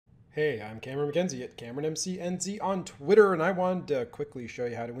Hey, I'm Cameron McKenzie at CameronMCNZ on Twitter, and I wanted to quickly show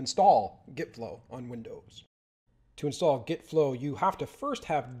you how to install Gitflow on Windows. To install Gitflow, you have to first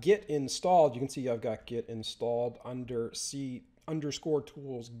have Git installed. You can see I've got Git installed under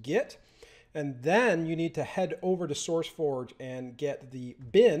C_tools Git. And then you need to head over to SourceForge and get the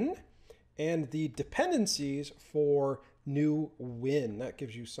bin and the dependencies for new Win. That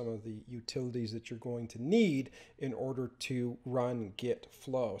gives you some of the utilities that you're going to need in order to run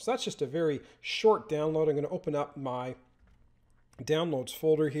Gitflow. So that's just a very short download. I'm going to open up my downloads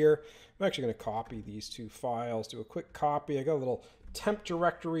folder here. I'm actually going to copy these two files, do a quick copy. I got a little temp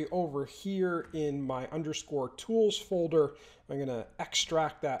directory over here in my _tools folder. I'm going to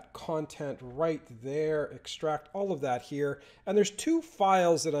extract that content right there, extract all of that here. And there's two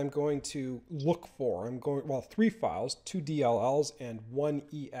files that I'm going to look for. Three files, two DLLs and one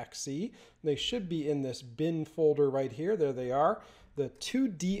exe. They should be in this bin folder right here. There they are. The two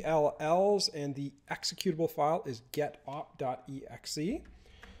DLLs and the executable file is getop.exe.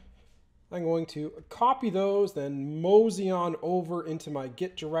 I'm going to copy those, then mosey on over into my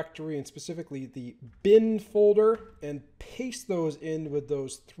Git directory and specifically the bin folder and paste those in with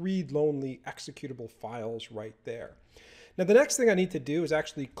those three lonely executable files right there. Now the next thing I need to do is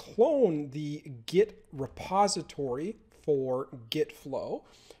actually clone the Git repository for Gitflow.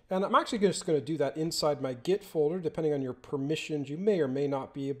 And I'm actually just going to do that inside my Git folder. Depending on your permissions, you may or may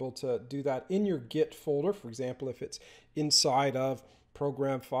not be able to do that in your Git folder. For example, if it's inside of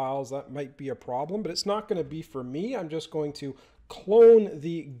program files, that might be a problem, but it's not going to be for me. I'm just going to clone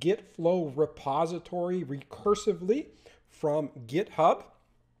the Gitflow repository recursively from GitHub.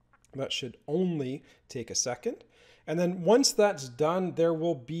 That should only take a second. And then once that's done, there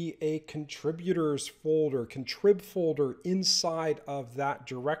will be a contributors folder, contrib folder inside of that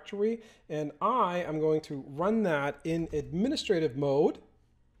directory. And I am going to run that in administrative mode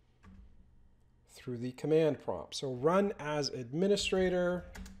through the command prompt. So run as administrator,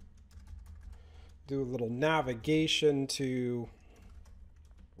 do a little navigation to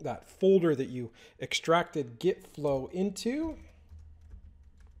that folder that you extracted Gitflow into.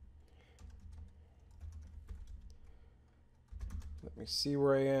 Let me see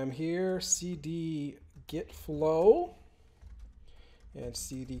where I am here. CD Gitflow and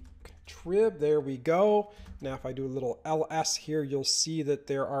CD contrib. There we go. Now if I do a little ls here, you'll see that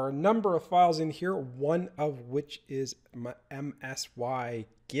there are a number of files in here, one of which is my msy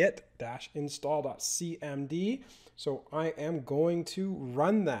git-install.cmd. So I am going to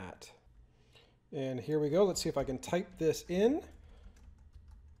run that. And here we go. Let's see if I can type this in.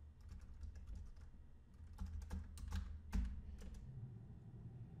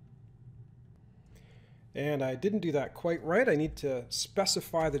 And I didn't do that quite right. I need to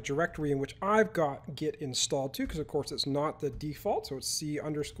specify the directory in which I've got Git installed to, because of course it's not the default. So it's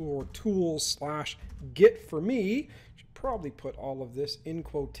C_tools/Git for me. Should probably put all of this in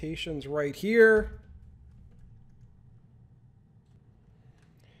quotations right here.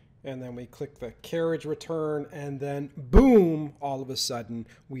 And then we click the carriage return, and then boom, all of a sudden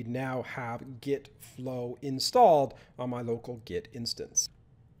we now have Gitflow installed on my local Git instance.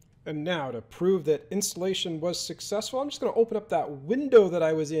 And now to prove that installation was successful, I'm just going to open up that window that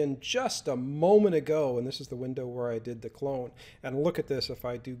I was in just a moment ago. And this is the window where I did the clone. And look at this. If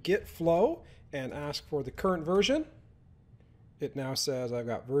I do Gitflow and ask for the current version, it now says I've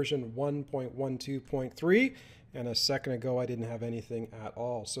got version 1.12.3. And a second ago, I didn't have anything at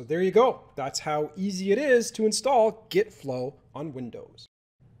all. So there you go. That's how easy it is to install Gitflow on Windows.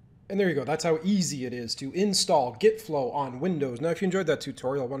 And there you go. That's how easy it is to install Gitflow on Windows. Now, if you enjoyed that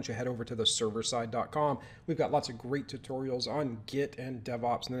tutorial, why don't you head over to theserverside.com. We've got lots of great tutorials on Git and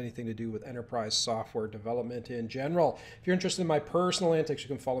DevOps and anything to do with enterprise software development in general. If you're interested in my personal antics, you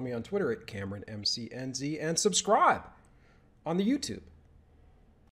can follow me on Twitter at CameronMCNZ and subscribe on the YouTube.